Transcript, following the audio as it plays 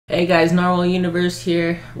Hey guys, Normal Universe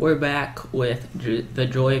here. We're back with The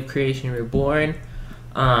Joy of Creation Reborn.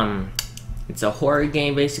 It's a horror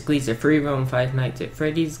game basically. It's a free roam Five Nights at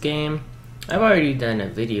Freddy's game. I've already done a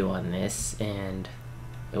video on this and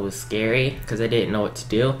it was scary because I didn't know what to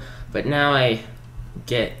do. But now I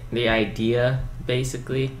get the idea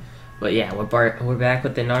basically. But yeah, we're back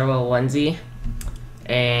with the normal onesie.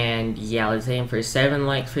 And yeah, let's aim for 7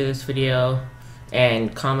 likes for this video.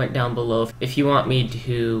 And comment down below if you want me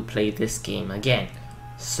to play this game again.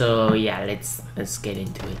 So yeah, let's get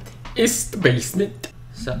into it. It's the basement.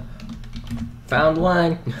 So found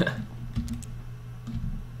one.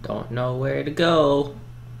 Don't know where to go.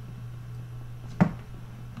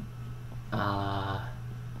 Oh,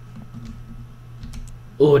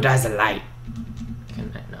 there's a light.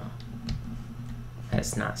 Can I know?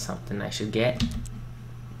 That's not something I should get.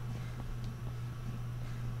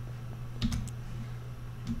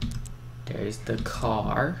 There's the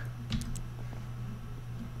car.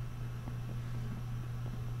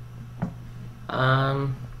 I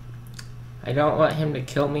don't want him to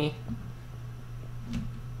kill me.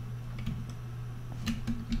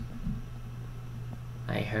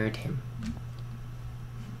 I heard him.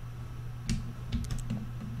 I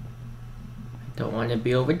don't want to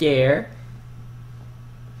be over there.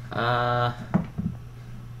 Found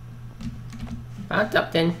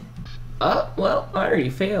something. Oh, well, I already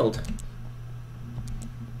failed.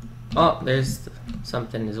 Oh, there's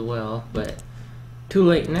something as well, but too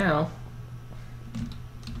late now.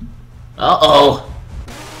 Uh-oh!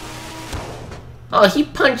 Oh, he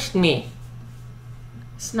punched me!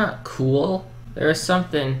 It's not cool. There was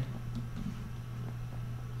something...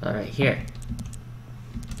 Alright, here.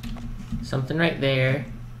 Something right there.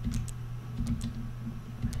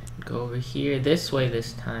 Go over here, this way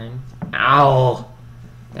this time. Ow!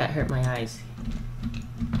 That hurt my eyes.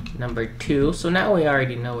 Number 2. So now we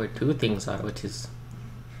already know where 2 things are, which is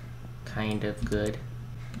kind of good.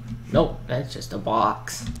 Nope, that's just a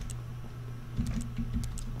box.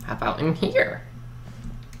 How about in here?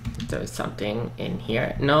 There's something in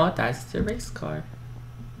here. No, that's the race car.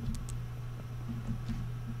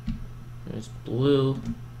 There's blue.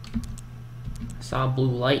 I saw a blue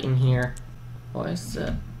light in here. What is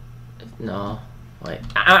the... No. Wait.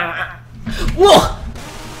 Ah! Whoa!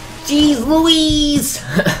 Jeez Louise!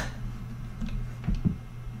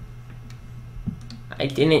 I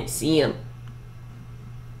didn't see him.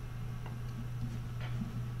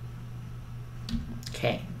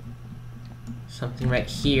 Okay. Something right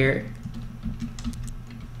here.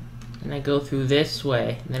 And I go through this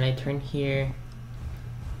way. And then I turn here.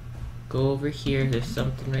 Go over here. There's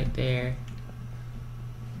something right there.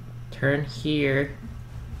 Turn here.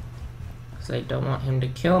 Because I don't want him to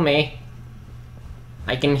kill me.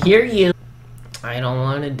 I can hear you. I don't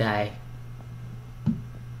want to die.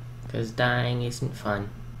 Because dying isn't fun.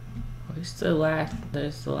 Where's the last?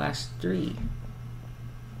 There's the last 3.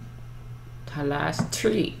 The last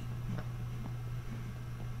 3.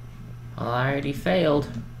 Well, I already failed.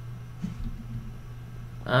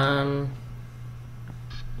 Let's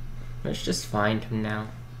just find him now.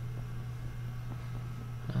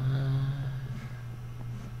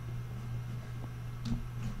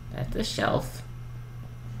 At the shelf.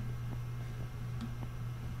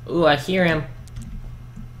 Ooh, I hear him.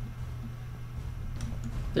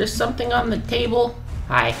 There's something on the table.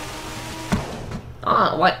 Hi.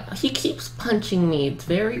 Ah, what? He keeps punching me. It's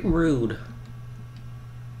very rude.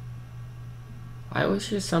 I wish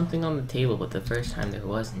there's something on the table, but the first time there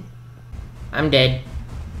wasn't. I'm dead.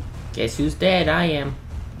 Guess who's dead? I am.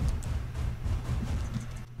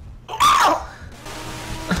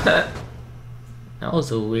 That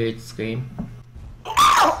was a weird scream.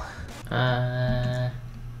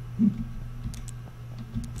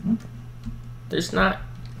 There's not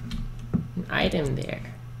an item there.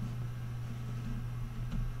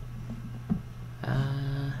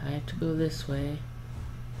 I have to go this way.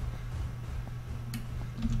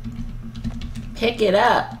 Pick it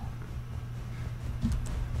up!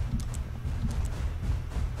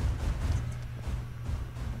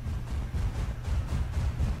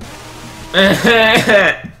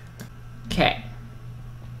 Okay.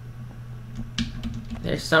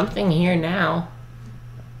 There's something here now.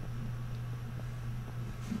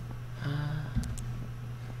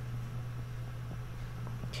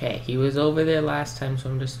 Okay, he was over there last time, so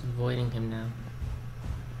I'm just avoiding him now.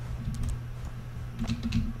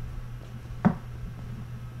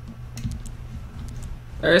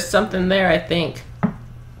 There's something there, I think.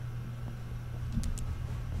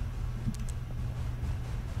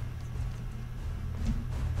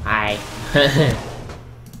 Hi.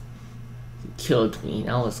 Killed me.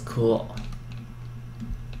 That was cool.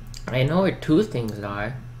 I know where two things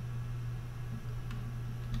are.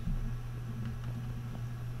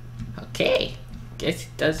 Okay. Guess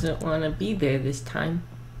it doesn't want to be there this time.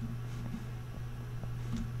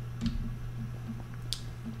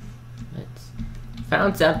 Let's...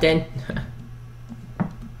 Found something.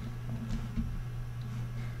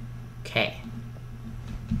 Okay.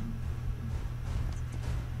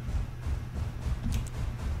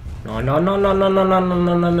 No, no, no, no, no, no, no, no,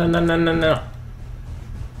 no, no, no, no, no, no.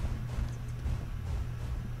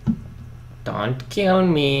 Don't kill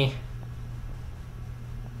me.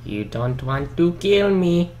 You don't want to kill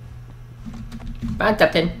me. Found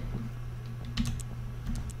something.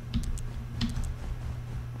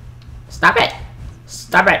 Stop it!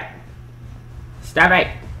 Stop it! Stop it!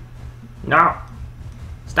 No!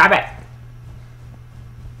 Stop it!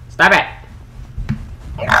 Stop it!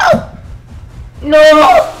 No!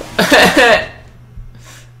 No!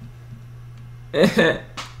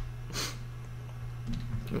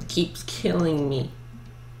 It keeps killing me.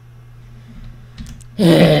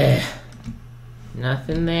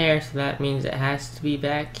 Nothing there, so that means it has to be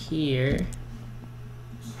back here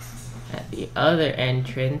at the other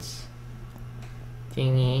entrance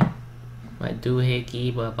thingy. My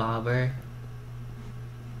doohickey bobber.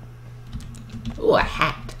 Ooh, a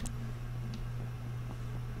hat.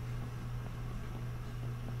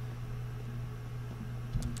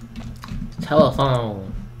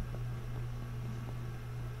 Telephone.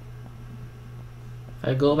 If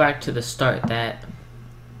I go back to the start, that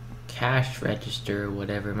cash register or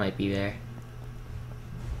whatever might be there.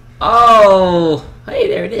 Oh! Hey,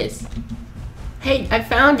 there it is. Hey, I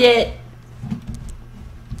found it!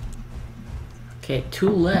 Okay, 2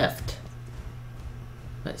 left.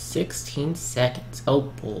 But 16 seconds. Oh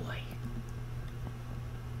boy.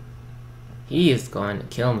 He is going to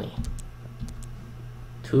kill me.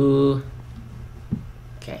 2.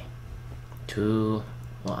 Okay. 2,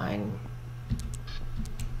 1.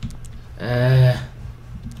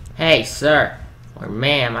 Hey, sir. Or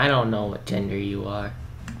ma'am, I don't know what gender you are.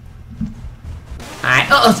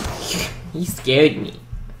 Oh! He scared me.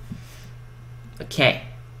 Okay.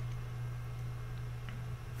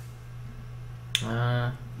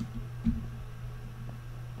 Aha!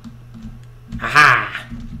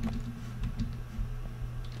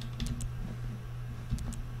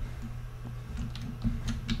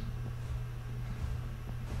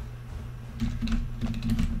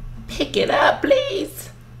 Pick it up, please.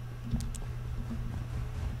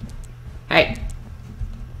 Hey.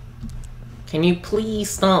 Can you please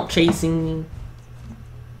stop chasing me?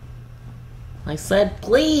 I said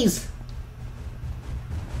please.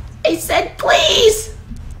 I said please.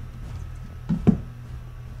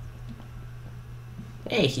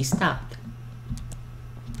 Hey, he stopped.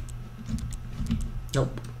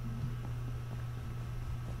 Nope.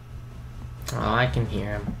 Oh, I can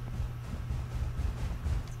hear him.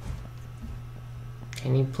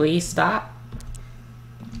 Can you please stop?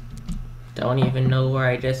 Don't even know where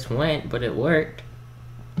I just went, but it worked.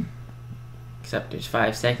 Except there's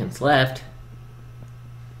 5 seconds left.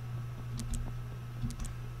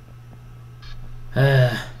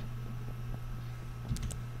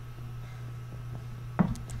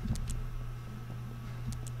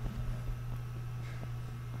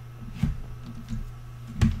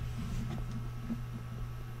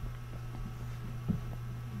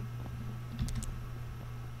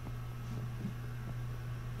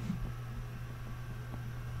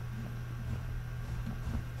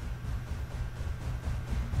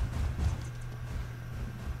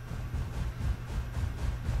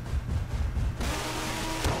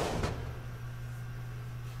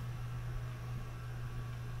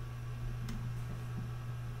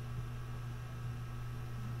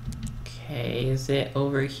 Okay, is it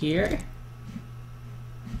over here?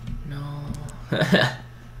 No.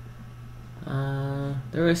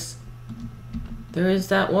 There is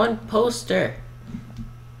that one poster.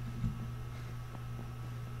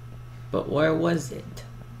 But where was it?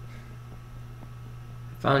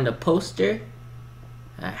 Found a poster,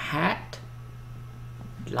 a hat,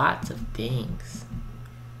 lots of things.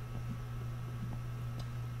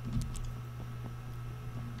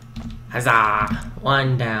 Huzzah!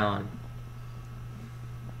 1 down.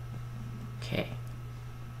 Okay.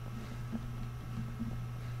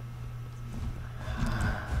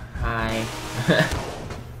 Hi.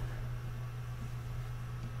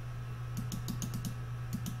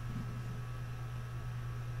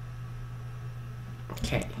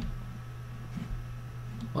 Okay.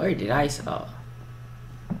 Where did I saw?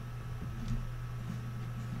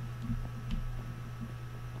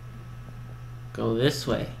 Go this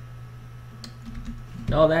way.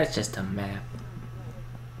 No, that's just a map.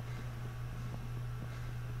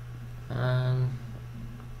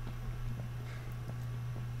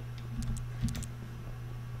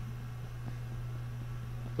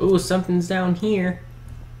 Ooh, something's down here.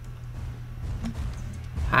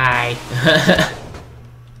 Hi.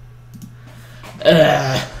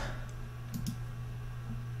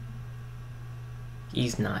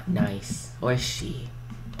 He's not nice. Or she.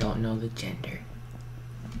 Don't know the gender.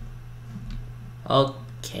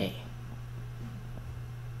 Okay.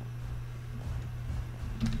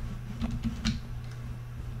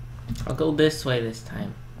 I'll go this way this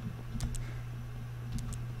time.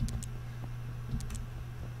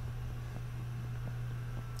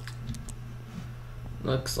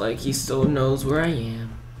 Looks like he still knows where I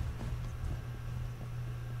am.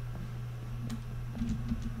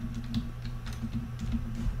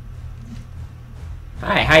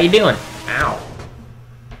 Hi, how you doing? Ow.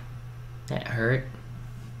 That hurt.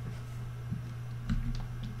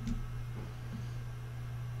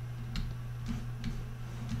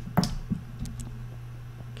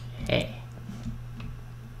 Okay.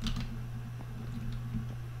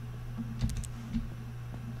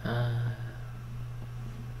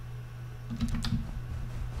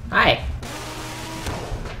 Hi.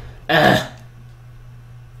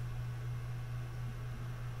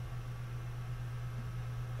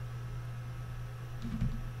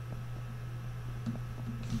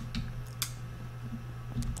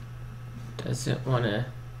 Doesn't wanna.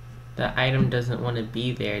 The item doesn't want to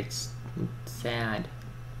be there. It's sad.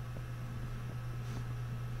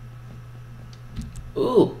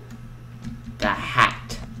 Ooh, the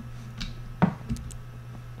hat.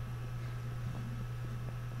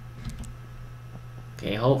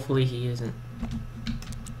 Okay, hopefully he isn't.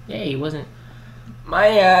 Yeah, he wasn't. My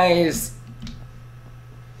eyes.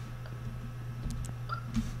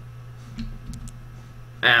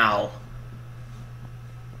 Ow.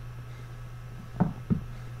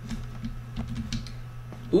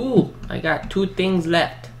 Ooh, I got 2 things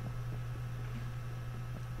left.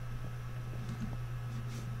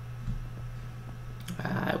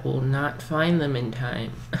 I will not find them in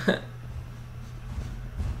time.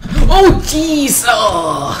 Oh, jeez!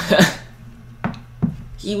 Oh!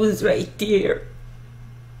 He was right there.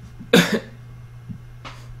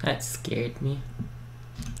 That scared me.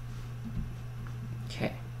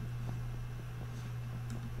 Okay.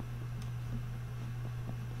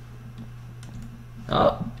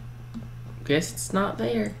 Oh, guess it's not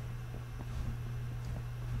there.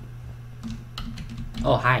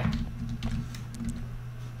 Oh, hi.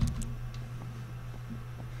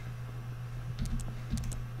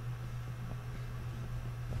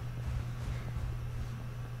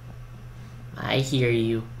 I hear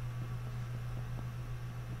you.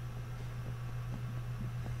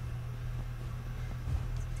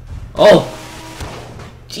 Oh!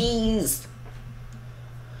 Jeez!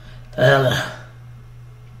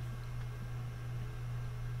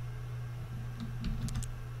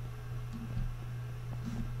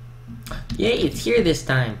 Yay, it's here this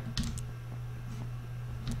time.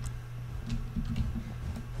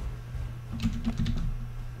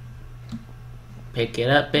 Pick it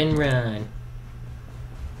up and run.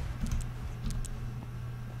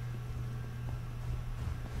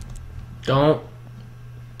 Don't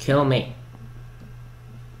kill me.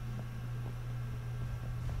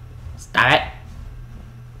 Stop it.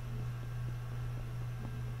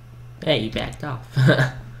 Hey, you backed off.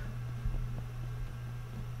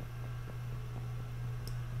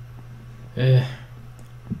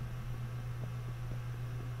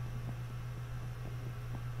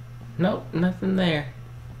 Nope, nothing there.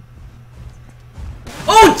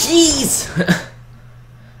 Oh, jeez!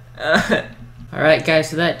 Alright guys,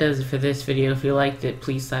 so that does it for this video. If you liked it,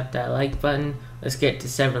 please slap that like button. Let's get to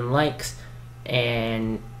 7 likes.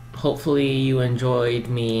 And hopefully you enjoyed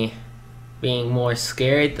me being more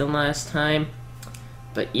scared than last time.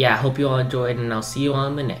 But yeah, I hope you all enjoyed, and I'll see you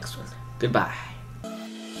on the next one. Goodbye.